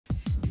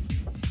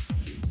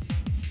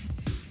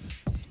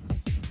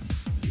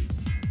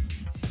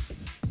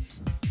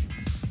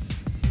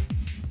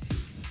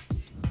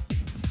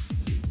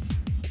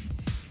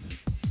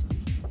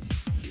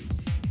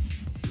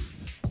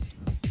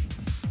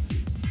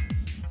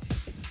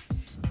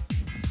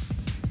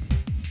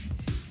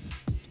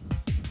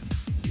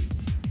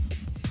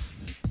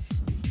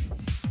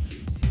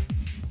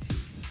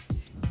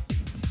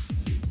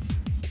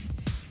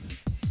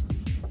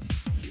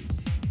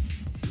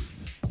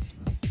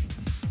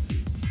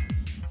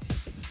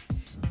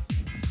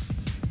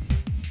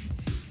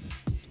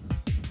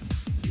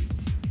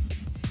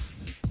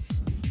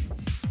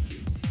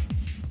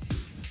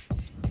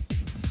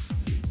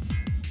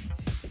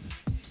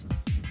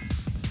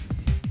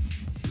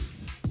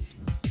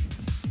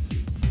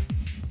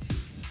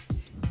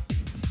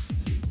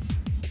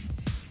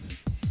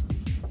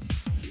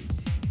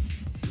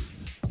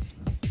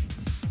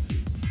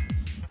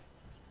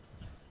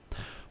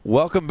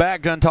Welcome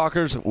back, Gun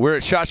Talkers. We're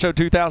at SHOT Show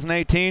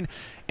 2018,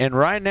 and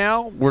right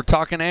now we're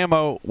talking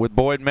ammo with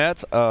Boyd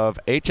Metz of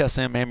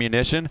HSM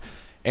Ammunition,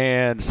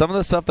 and some of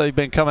the stuff they've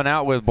been coming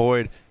out with,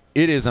 Boyd,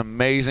 it is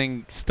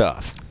amazing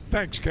stuff.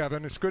 Thanks,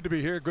 Kevin. It's good to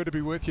be here, good to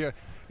be with you,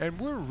 and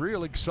we're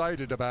real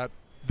excited about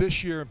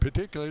this year in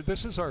particular.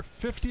 This is our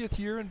 50th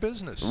year in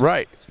business.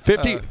 Right,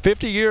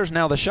 50 years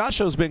now. The SHOT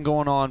Show's been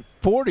going on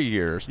 40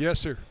 years.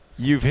 Yes, sir.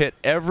 You've hit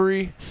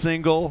every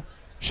single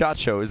SHOT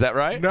Show, is that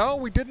right? No,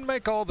 we didn't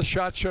make all the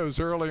SHOT Shows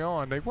early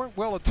on. They weren't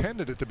well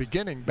attended at the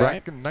beginning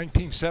back in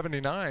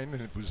 1979,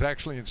 and it was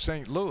actually in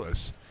St.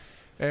 Louis.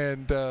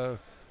 And a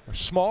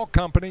small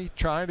company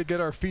trying to get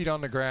our feet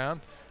on the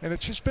ground, and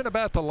it's just been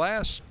about the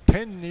last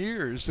 10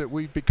 years that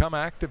we've become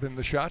active in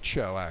the SHOT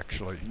Show,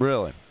 actually.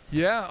 Really?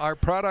 Yeah, our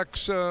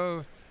products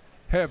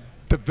have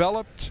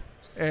developed,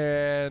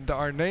 and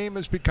our name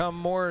has become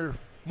more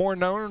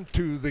known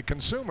to the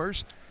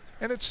consumers.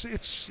 And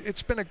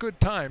it's been a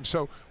good time.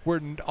 So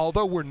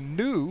although we're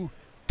new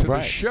to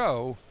the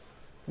show,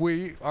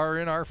 we are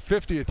in our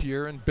 50th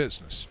year in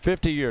business.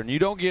 50 year, and you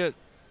don't get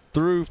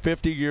through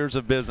 50 years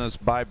of business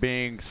by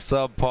being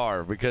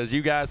subpar, because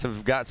you guys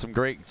have got some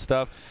great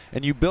stuff,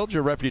 and you build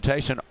your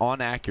reputation on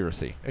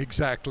accuracy.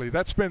 Exactly.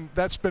 That's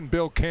been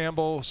Bill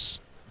Campbell's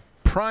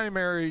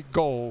primary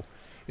goal,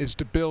 is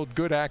to build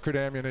good, accurate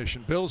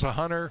ammunition. Bill's a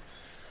hunter,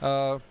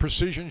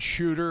 precision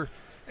shooter.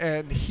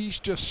 And he's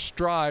just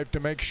strived to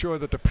make sure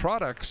that the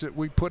products that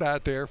we put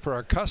out there for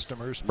our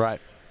customers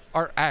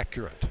are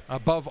accurate.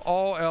 Above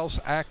all else,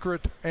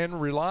 accurate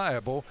and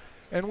reliable.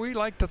 And we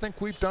like to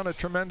think we've done a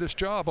tremendous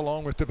job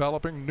along with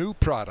developing new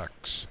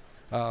products.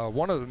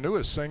 One of the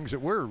newest things that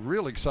we're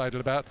really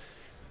excited about,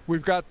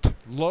 we've got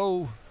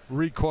low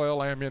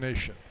recoil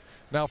ammunition.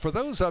 Now, for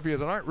those of you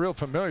that aren't real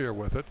familiar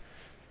with it,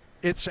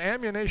 it's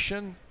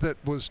ammunition that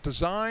was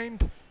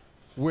designed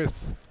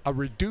with a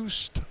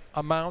reduced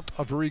amount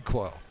of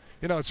recoil.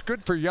 You know, it's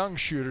good for young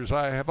shooters.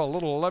 I have a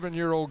little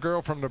 11-year-old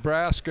girl from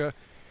Nebraska,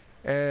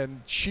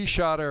 and she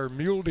shot her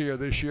mule deer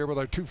this year with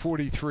our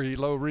 243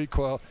 low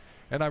recoil.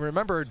 And I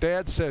remember her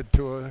dad said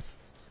to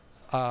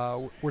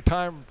her,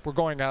 we're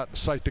going out and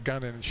sight the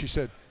gun in, and she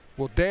said,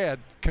 "Well, Dad,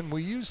 can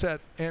we use that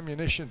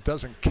ammunition that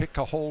doesn't kick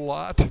a whole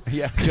lot?"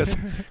 Yeah, because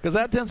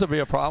that tends to be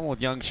a problem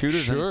with young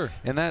shooters. Sure.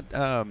 And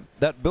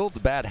that builds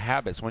bad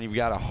habits when you've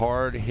got a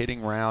hard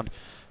hitting round.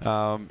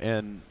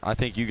 And I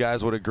think you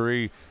guys would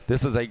agree,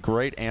 this is a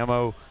great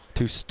ammo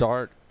to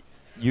start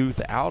youth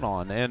out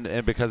on,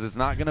 and because it's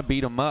not going to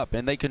beat them up,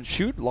 and they can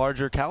shoot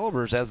larger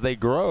calibers as they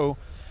grow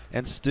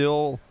and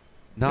still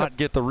not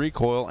get the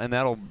recoil, and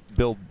that'll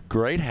build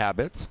great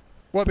habits.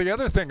 Well, the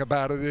other thing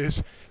about it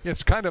is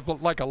it's kind of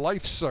like a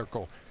life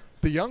circle.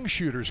 The young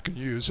shooters can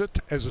use it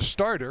as a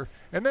starter,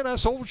 and then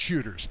us old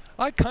shooters,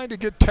 I kind of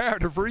get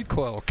tired of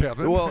recoil,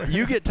 Kevin. Well,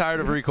 you get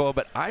tired of recoil,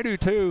 but I do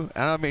too.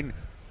 And I mean,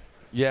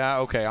 yeah,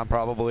 okay, I'm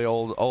probably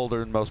older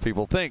than most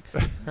people think,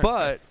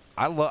 but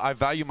I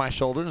value my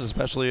shoulders,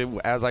 especially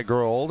as I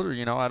grow older.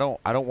 You know, I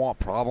don't want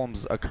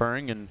problems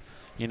occurring and,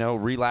 you know,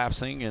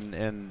 relapsing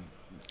and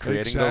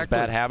creating those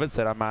bad habits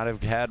that I might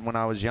have had when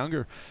I was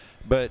younger.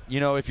 But, you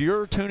know, if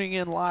you're tuning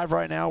in live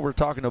right now, we're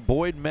talking to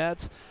Boyd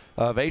Metz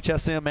of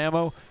HSM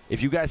Ammo.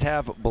 If you guys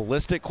have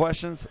ballistic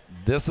questions,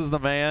 this is the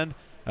man.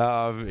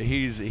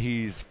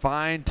 He's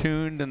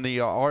fine-tuned in the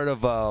art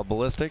of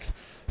ballistics.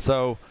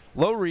 So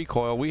low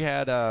recoil, we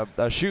had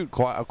a shoot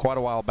quite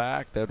a while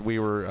back that we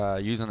were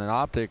using an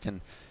optic,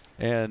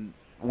 and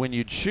when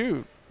you'd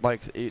shoot,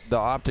 like the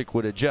optic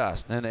would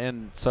adjust,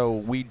 and so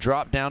we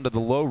dropped down to the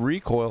low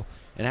recoil,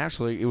 and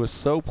actually it was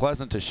so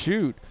pleasant to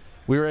shoot.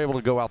 We were able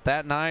to go out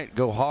that night,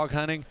 go hog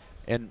hunting,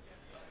 and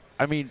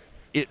I mean,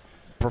 it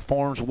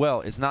performs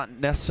well. It's not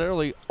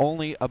necessarily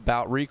only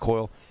about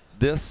recoil.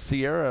 This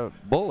Sierra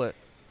bullet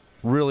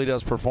really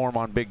does perform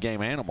on big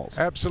game animals.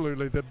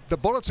 Absolutely. The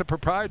bullet's a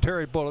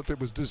proprietary bullet that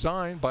was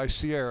designed by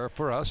Sierra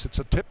for us. It's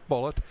a tip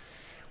bullet.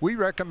 We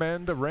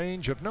recommend a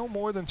range of no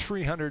more than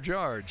 300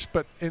 yards,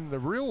 but in the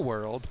real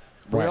world,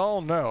 we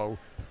all know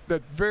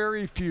that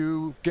very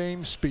few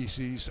game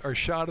species are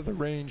shot at the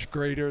range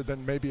greater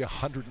than maybe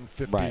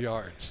 150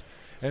 yards.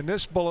 And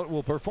this bullet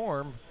will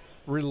perform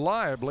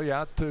reliably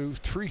out to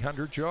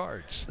 300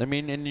 yards. I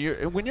mean,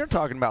 and when you're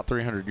talking about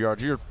 300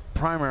 yards, you're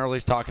primarily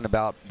talking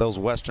about those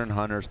Western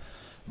hunters.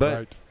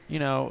 But, you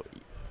know,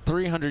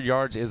 300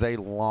 yards is a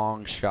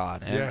long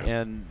shot.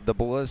 And the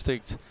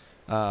ballistics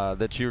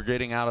that you're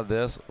getting out of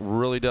this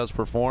really does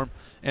perform.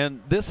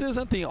 And this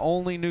isn't the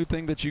only new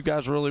thing that you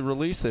guys really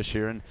released this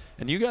year.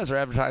 And you guys are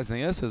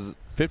advertising this as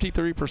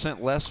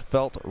 53% less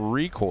felt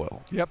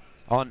recoil. Yep.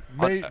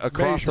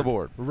 Across the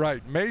board.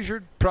 Right.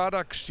 Measured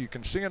products you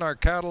can see in our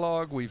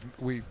catalog.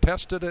 We've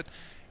tested it.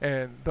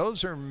 And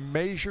those are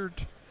measured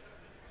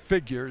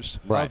figures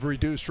of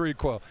reduced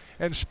recoil.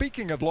 And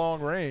speaking of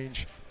long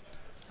range,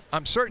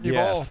 I'm certain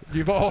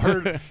you've all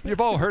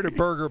heard of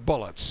Berger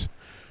bullets.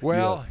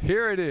 Well,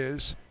 here it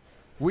is.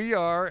 We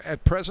are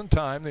at present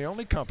time the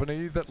only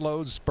company that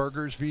loads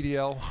Berger's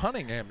VDL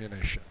hunting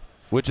ammunition.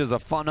 which is a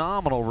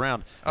phenomenal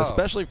round,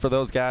 especially for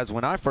those guys.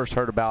 When I first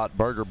heard about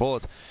Berger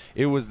bullets,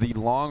 it was the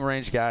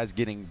long-range guys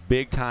getting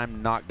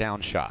big-time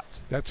knockdown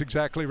shots. That's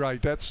exactly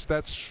right.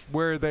 That's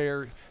where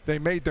they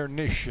made their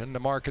niche in the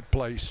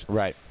marketplace.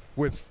 Right.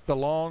 With the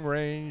long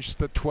range,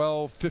 the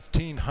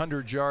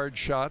 1,500-yard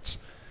shots.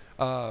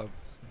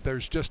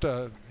 There's just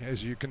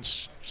as you can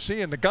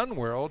see in the gun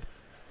world,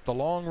 the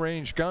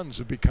long-range guns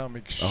have become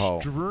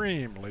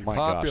extremely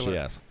popular. Gosh,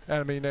 yes.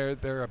 I mean,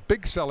 they're a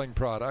big selling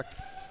product.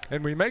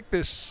 And we make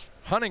this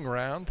hunting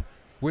round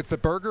with the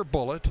Berger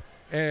bullet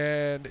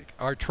and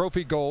our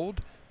trophy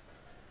gold.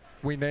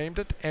 We named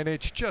it, and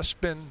it's just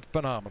been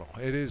phenomenal.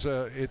 It's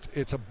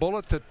a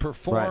bullet that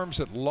performs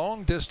at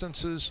long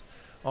distances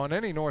on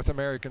any North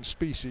American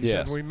species,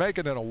 yes. and we make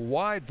it in a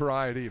wide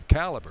variety of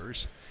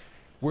calibers.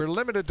 We're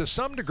limited to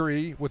some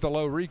degree with a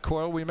low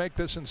recoil. We make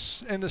this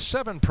in the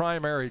 7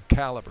 primary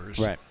calibers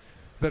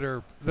that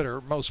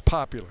are most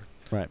popular.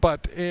 Right.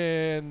 But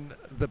in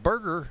the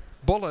Berger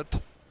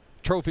bullet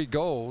trophy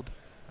gold,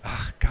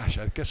 gosh,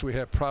 I guess we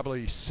have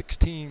probably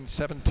 16,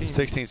 17.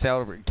 16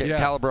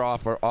 caliber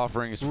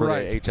offerings for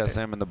the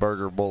HSM and the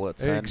Berger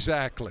bullets.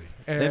 Exactly.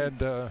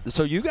 And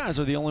so you guys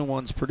are the only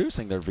ones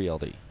producing their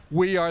VLD.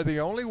 We are the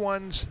only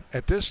ones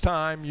at this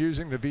time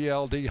using the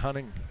VLD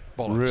hunting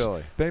bullets.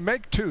 Really? They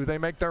make 2. They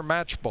make their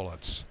match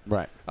bullets.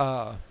 Right.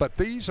 But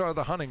these are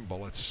the hunting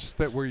bullets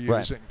that we're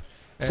using.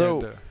 Right.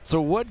 And,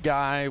 so what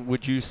guy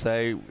would you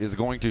say is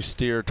going to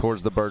steer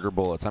towards the Berger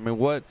bullets? I mean,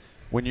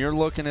 when you're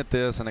looking at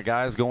this and a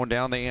guy's going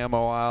down the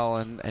ammo aisle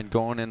and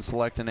going and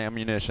selecting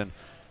ammunition,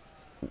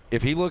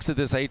 if he looks at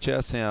this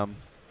HSM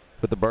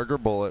with the Berger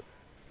bullet,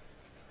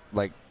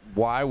 like,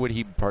 why would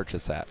he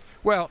purchase that?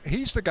 Well,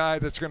 he's the guy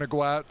that's going to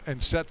go out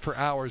and set for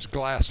hours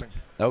glassing.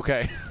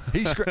 Okay.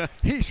 he's going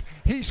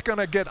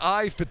to get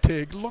eye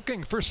fatigue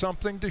looking for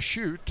something to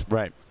shoot.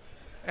 Right.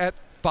 At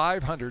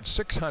 500,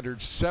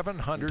 600,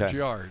 700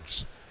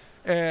 yards.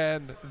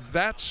 And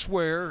that's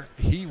where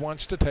he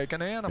wants to take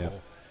an animal.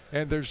 Yep.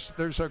 And there's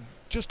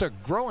just a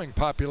growing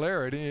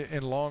popularity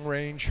in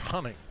long-range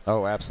hunting.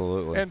 Oh,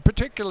 absolutely. And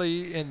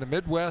particularly in the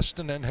Midwest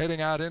and then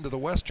heading out into the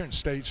western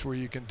states where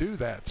you can do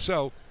that.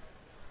 So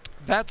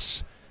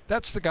that's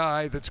the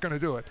guy that's going to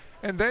do it.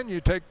 And then you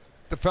take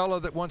the fellow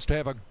that wants to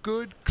have a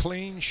good,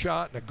 clean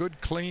shot and a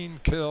good, clean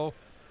kill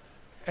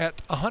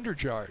at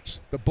 100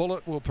 yards. The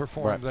bullet will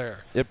perform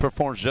there. It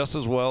performs just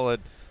as well at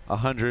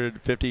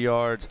 150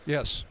 yards.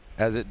 Yes.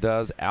 As it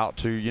does out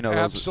to, you know,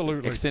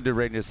 absolutely extended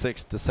range of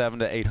 600 to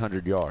 700 to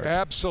 800 yards.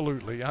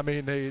 Absolutely. I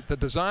mean, the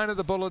design of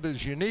the bullet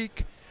is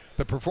unique.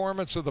 The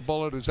performance of the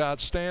bullet is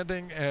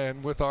outstanding.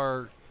 And with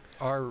our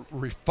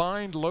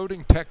refined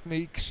loading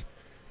techniques,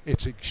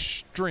 it's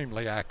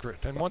extremely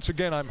accurate. And once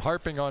again, I'm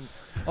harping on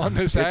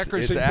this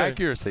accuracy. It's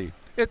accuracy.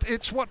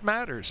 It's what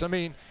matters. I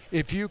mean,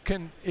 if you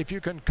can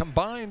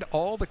combine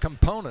all the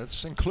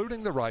components,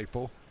 including the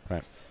rifle,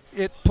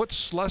 it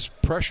puts less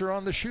pressure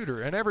on the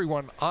shooter. And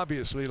everyone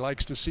obviously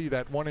likes to see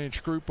that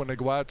 1-inch group when they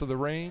go out to the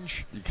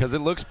range. Because it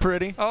looks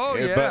pretty. Oh,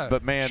 yeah.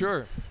 But man,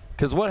 sure.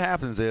 Because what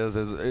happens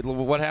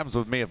what happens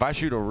with me, if I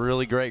shoot a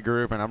really great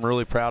group and I'm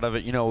really proud of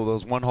it, you know,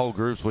 those one-hole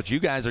groups, which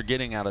you guys are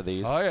getting out of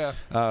these. Oh,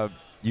 yeah.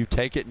 You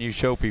take it and you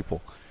show people.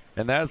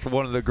 And that's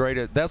one of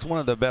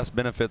the best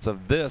benefits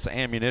of this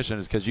ammunition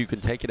is because you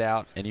can take it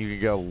out and you can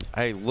go,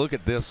 hey, look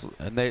at this.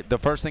 And the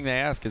first thing they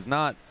ask is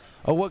not,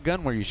 oh, what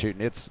gun were you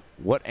shooting? It's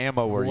what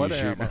ammo were you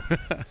shooting?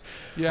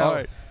 Yeah. All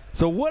right.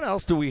 So what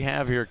else do we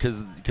have here?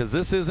 Because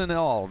this isn't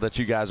all that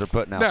you guys are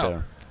putting out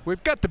there.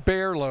 We've got the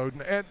bear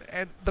load,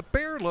 and the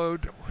bear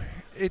load,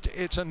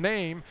 it's a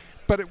name,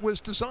 but it was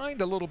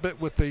designed a little bit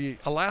with the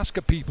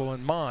Alaska people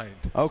in mind.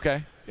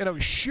 Okay. You know,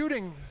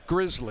 shooting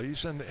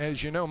grizzlies, and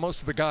as you know, most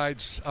of the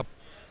guides up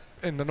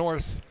in the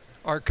north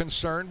are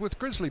concerned with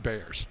grizzly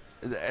bears.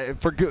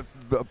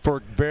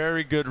 For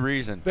very good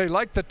reason. They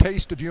like the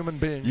taste of human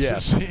beings,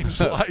 yes. It seems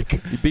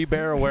like. Be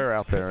bear aware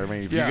out there. I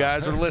mean, if you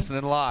guys are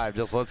listening live,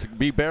 just let's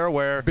be bear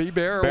aware. Be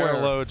bear aware.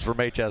 Bear loads from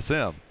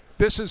HSM.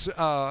 This is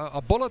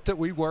a bullet that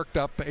we worked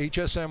up,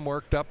 HSM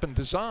worked up and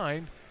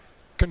designed,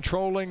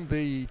 controlling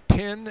the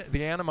tin,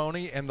 the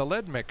antimony, and the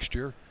lead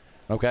mixture.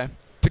 Okay.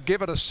 To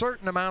give it a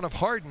certain amount of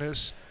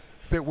hardness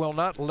that will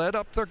not lead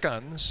up their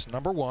guns,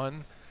 number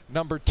one.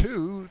 Number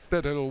two,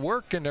 that it'll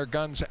work in their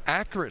guns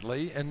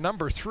accurately. And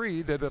number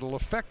three, that it'll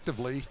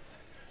effectively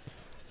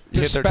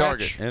hit their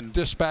target and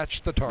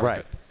dispatch the target.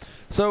 Right.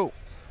 So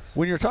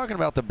when you're talking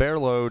about the bear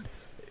load,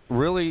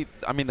 really,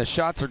 I mean, the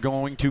shots are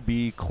going to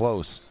be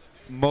close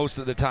most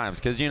of the times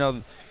because, you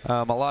know,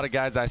 a lot of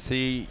guys I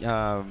see,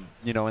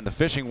 you know, in the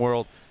fishing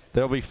world,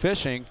 they'll be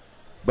fishing,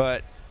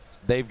 but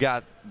they've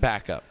got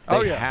backup.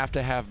 They have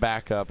to have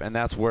backup, and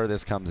that's where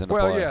this comes into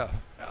play. Well,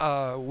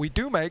 yeah. We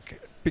do make,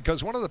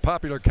 because one of the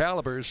popular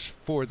calibers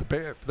for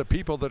the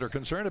people that are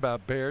concerned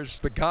about bears,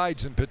 the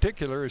guides in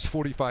particular, is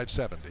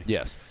 45-70.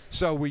 Yes.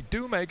 So we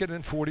do make it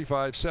in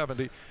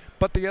 45-70,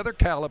 but the other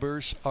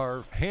calibers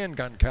are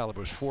handgun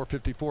calibers: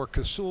 454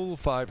 Casull,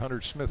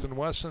 500 Smith &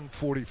 Wesson,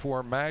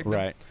 44 Magnum.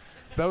 Right.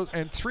 Those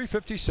and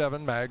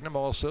 357 Magnum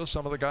also.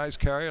 Some of the guys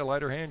carry a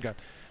lighter handgun,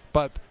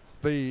 but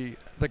the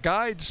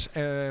guides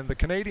and the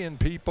Canadian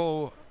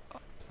people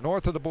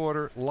north of the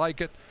border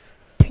like it,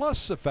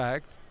 plus the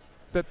fact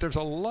that there's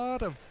a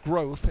lot of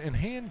growth in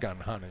handgun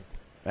hunting.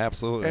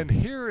 Absolutely. And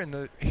here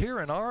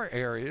in our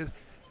area,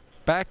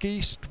 back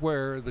east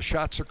where the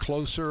shots are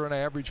closer on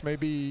average,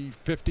 maybe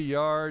 50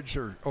 yards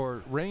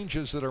or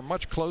ranges that are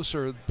much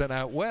closer than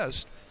out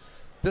west,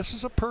 this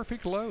is a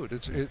perfect load.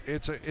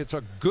 It's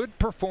a good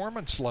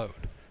performance load.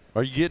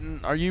 Are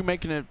you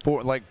making it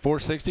for like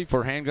 460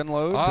 for handgun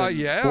loads?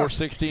 Yeah.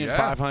 460 and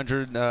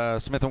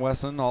 500 Smith &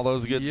 Wesson, all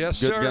those good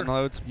gun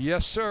loads?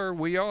 Yes, sir,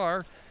 we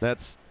are.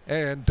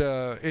 And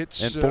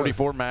it's... And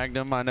 44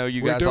 Magnum, I know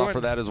you guys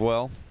offer that as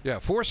well. Yeah,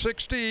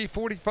 460,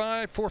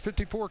 45,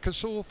 454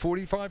 Casull,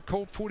 45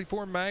 Colt,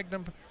 44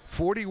 Magnum,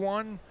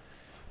 41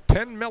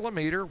 10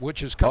 millimeter,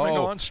 which is coming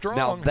on strong.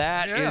 Now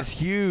that is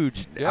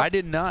huge. Yep. I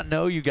did not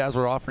know you guys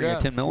were offering a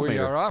 10 millimeter. We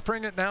are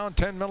offering it now in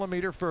 10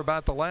 millimeter for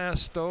about the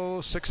last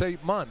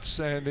 6-8 months,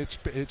 and it's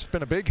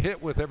been a big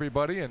hit with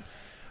everybody. And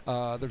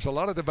there's a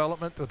lot of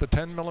development with the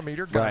 10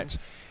 millimeter guns.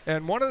 Right.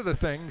 And one of the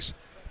things,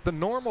 the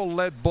normal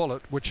lead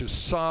bullet, which is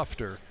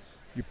softer,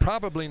 you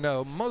probably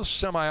know most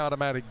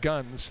semi-automatic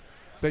guns,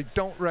 they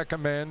don't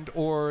recommend,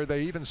 or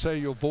they even say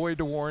you'll void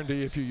the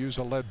warranty if you use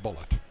a lead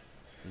bullet.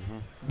 Mm-hmm.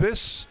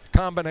 This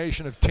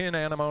combination of tin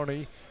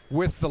antimony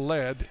with the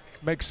lead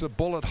makes the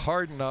bullet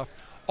hard enough,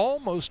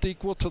 almost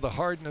equal to the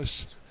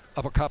hardness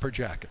of a copper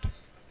jacket.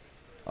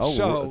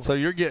 Oh, so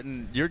you're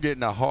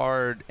getting a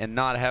hard and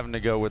not having to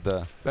go with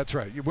the. That's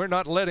right. We're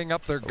not letting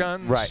up their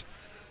guns. Right.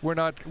 We're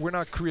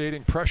not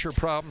creating pressure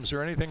problems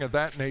or anything of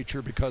that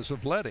nature because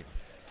of leading,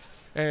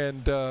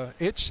 and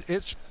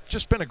it's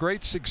just been a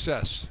great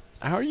success.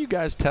 How are you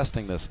guys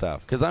testing this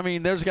stuff? Because I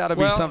mean, there's got to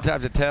be some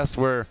types of tests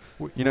where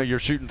you're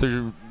shooting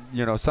through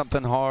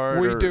something hard.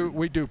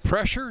 We do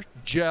pressure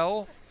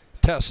gel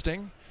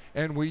testing,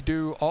 and we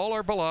do all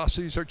our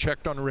velocities are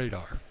checked on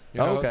radar.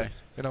 Okay.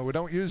 We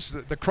don't use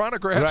the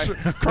chronographs.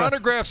 Right.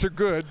 Chronographs are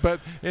good, but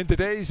in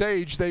today's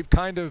age, they've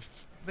kind of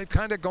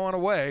gone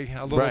away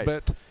a little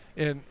bit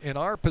in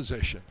our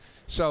position.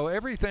 So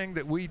everything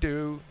that we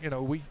do,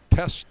 we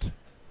test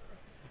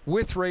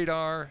with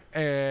radar,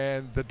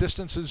 and the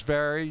distances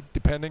vary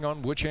depending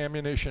on which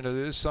ammunition it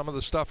is. Some of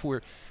the stuff we're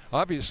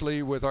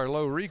obviously with our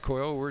low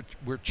recoil, we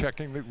were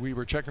checking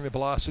the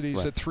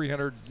velocities at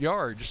 300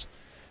 yards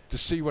to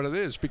see what it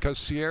is, because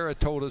Sierra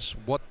told us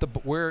at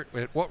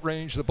what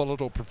range the bullet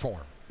will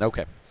perform.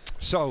 Okay.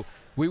 So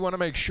we want to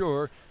make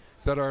sure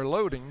that our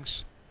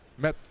loadings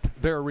met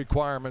their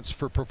requirements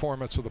for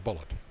performance of the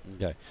bullet.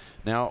 Okay.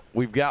 Now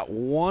we've got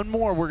one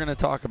more we're going to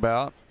talk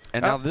about,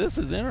 and now this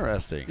is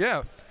interesting.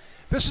 Yeah.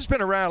 This has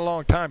been around a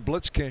long time,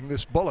 Blitz King,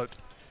 this bullet,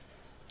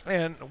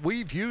 and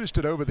we've used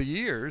it over the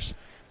years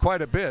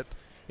quite a bit.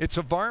 It's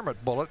a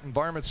varmint bullet, and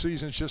varmint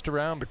season's just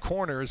around the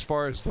corner as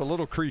far as the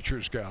little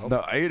creatures go.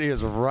 No, it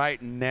is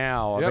right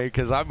now. Yep. I mean,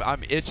 because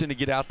I'm itching to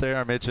get out there.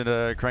 I'm itching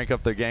to crank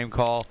up the game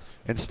call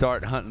and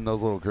start hunting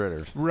those little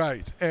critters.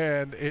 Right,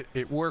 and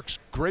it works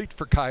great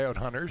for coyote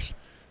hunters.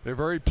 They're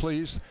very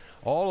pleased.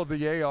 All of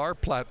the AR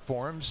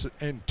platforms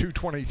in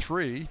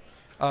 223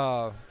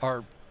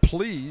 are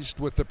pleased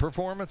with the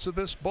performance of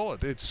this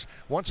bullet. It's,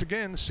 once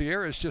again,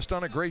 Sierra's just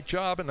done a great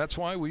job, and that's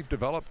why we've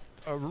developed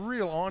a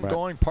real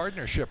ongoing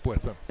partnership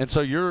with them. And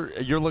so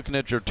you're looking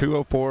at your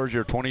 204s,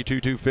 your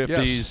 22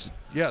 250s,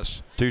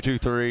 yes,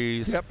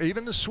 223s. Yep,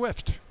 even the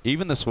Swift.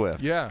 Even the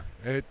Swift. Yeah,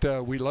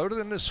 we loaded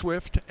in the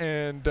Swift,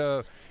 and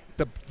the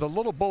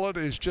little bullet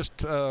is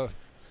just a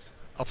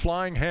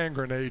flying hand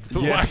grenade, for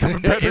lack of a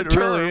better it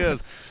term. really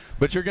is.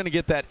 But you're going to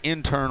get that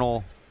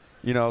internal,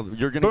 you're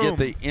going to get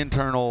the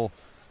internal,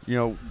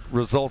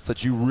 results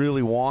that you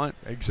really want.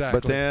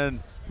 Exactly. But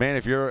then, man,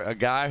 if you're a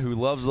guy who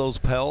loves those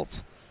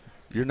pelts,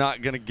 you're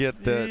not going to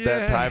get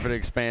that type of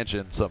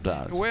expansion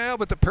sometimes. Well,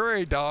 but the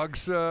prairie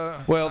dogs.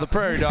 Well, the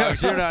prairie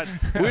dogs,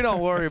 we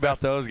don't worry about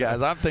those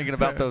guys. I'm thinking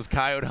about those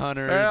coyote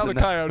hunters. Well, the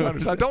coyote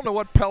hunters. I don't know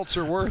what pelts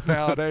are worth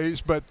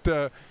nowadays,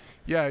 but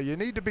yeah, you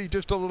need to be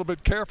just a little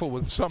bit careful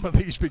with some of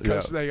these,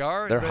 because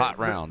they're hot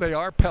rounds. They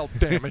are pelt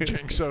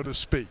damaging, so to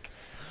speak.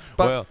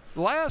 But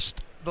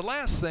the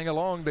last thing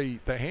along the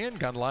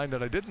handgun line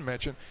that I didn't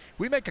mention,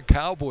 we make a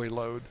cowboy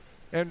load,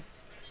 and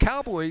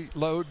cowboy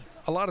load,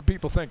 a lot of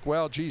people think,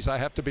 well, geez, I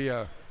have to be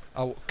a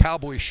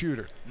cowboy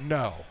shooter.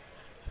 No.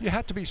 You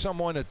have to be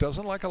someone that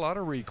doesn't like a lot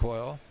of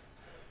recoil,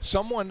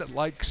 someone that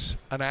likes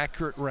an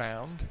accurate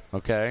round.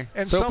 Okay.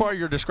 And so far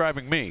you're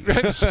describing me.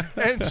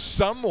 and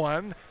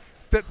someone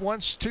that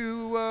wants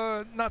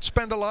to not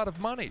spend a lot of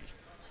money.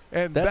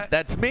 And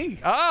that's me.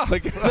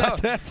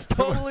 That's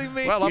totally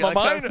me. Well,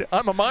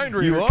 I'm a mind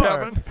reader,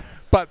 Kevin.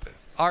 But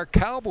our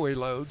cowboy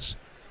loads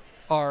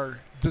are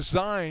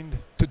designed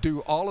to do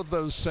all of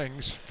those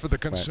things for the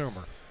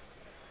consumer.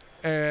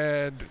 Right.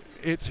 And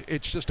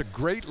it's just a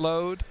great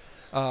load,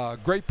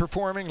 great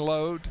performing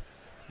load.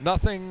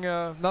 Nothing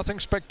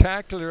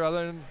spectacular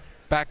other than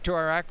back to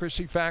our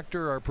accuracy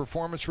factor, our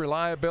performance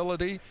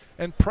reliability,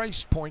 and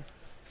price point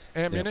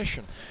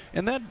ammunition.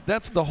 Yep. And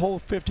that's the whole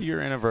 50-year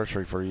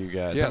anniversary for you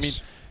guys. Yes. I mean,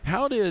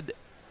 how did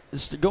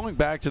going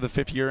back to the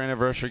 50-year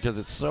anniversary, because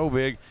it's so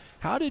big,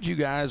 how did you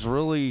guys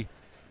really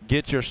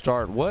get your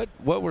start? What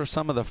were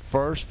some of the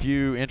first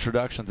few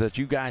introductions that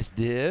you guys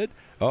did?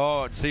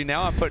 Oh, see,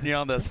 now I'm putting you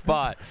on the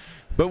spot.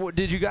 But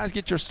did you guys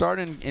get your start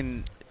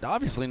in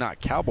obviously not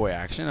cowboy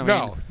action? I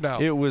mean, no.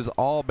 It was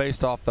all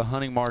based off the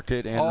hunting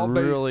market and all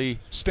really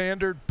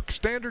standard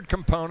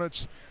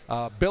components.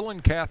 Bill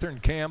and Catherine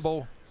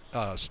Campbell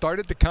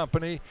started the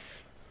company.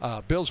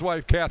 Bill's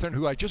wife, Catherine,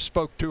 who I just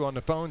spoke to on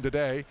the phone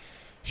today,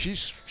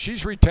 she's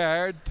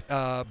retired.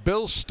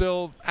 Bill's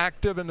still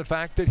active in the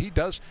fact that he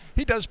does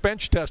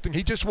bench testing.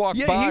 He just walked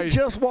by. Yeah, he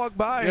just walked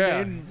by, Yeah,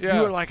 and yeah.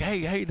 you were like,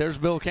 hey, there's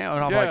Bill Campbell.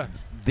 And I'm Yeah. like,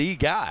 the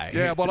guy.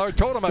 Yeah, well, I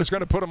told him I was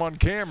going to put him on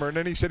camera, and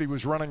then he said he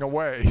was running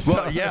away. So.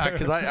 Well, yeah,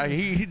 because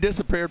he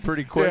disappeared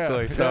pretty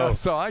quickly.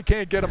 So I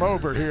can't get him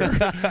over here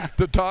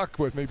to talk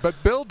with me. But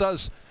Bill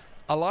does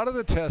a lot of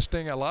the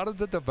testing, a lot of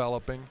the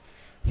developing.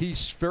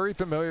 He's very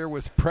familiar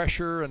with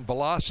pressure and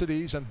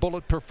velocities and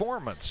bullet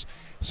performance.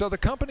 So the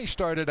company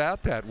started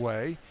out that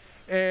way,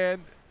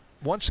 and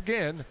once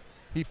again,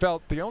 he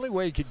felt the only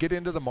way he could get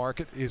into the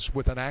market is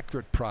with an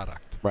accurate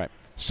product. Right.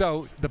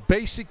 So the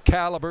basic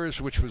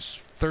calibers, which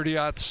was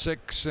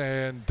 30-06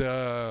 and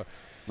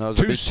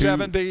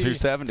 270,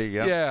 270,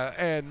 yeah. Yeah,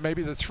 and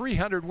maybe the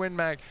 300 Win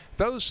Mag.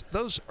 Those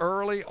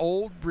early,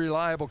 old,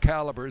 reliable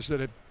calibers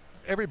that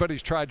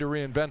everybody's tried to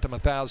reinvent them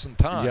 1,000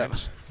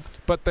 times,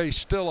 but they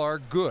still are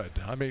good.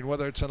 I mean,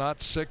 whether it's an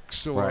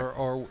 06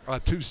 or a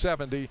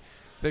 270,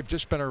 they've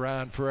just been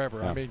around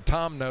forever. Yeah. I mean,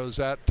 Tom knows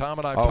that. Tom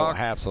and I Oh, talked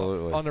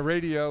absolutely. on the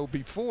radio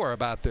before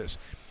about this.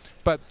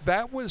 But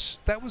that was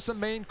the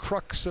main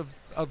crux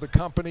of the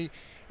company,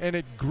 and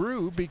it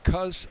grew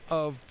because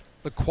of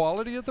the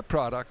quality of the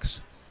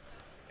products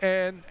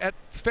and at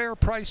fair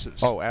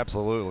prices. Oh,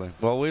 absolutely.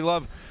 Well, we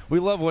love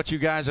what you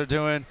guys are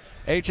doing.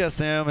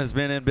 HSM has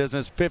been in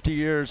business 50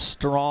 years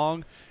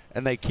strong,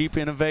 and they keep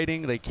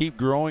innovating. They keep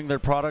growing their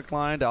product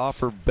line to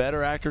offer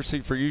better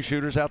accuracy for you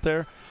shooters out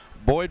there.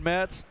 Boyd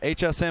Metz,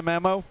 HSM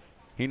Ammo,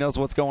 he knows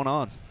what's going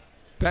on.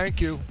 Thank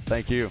you.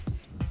 Thank you.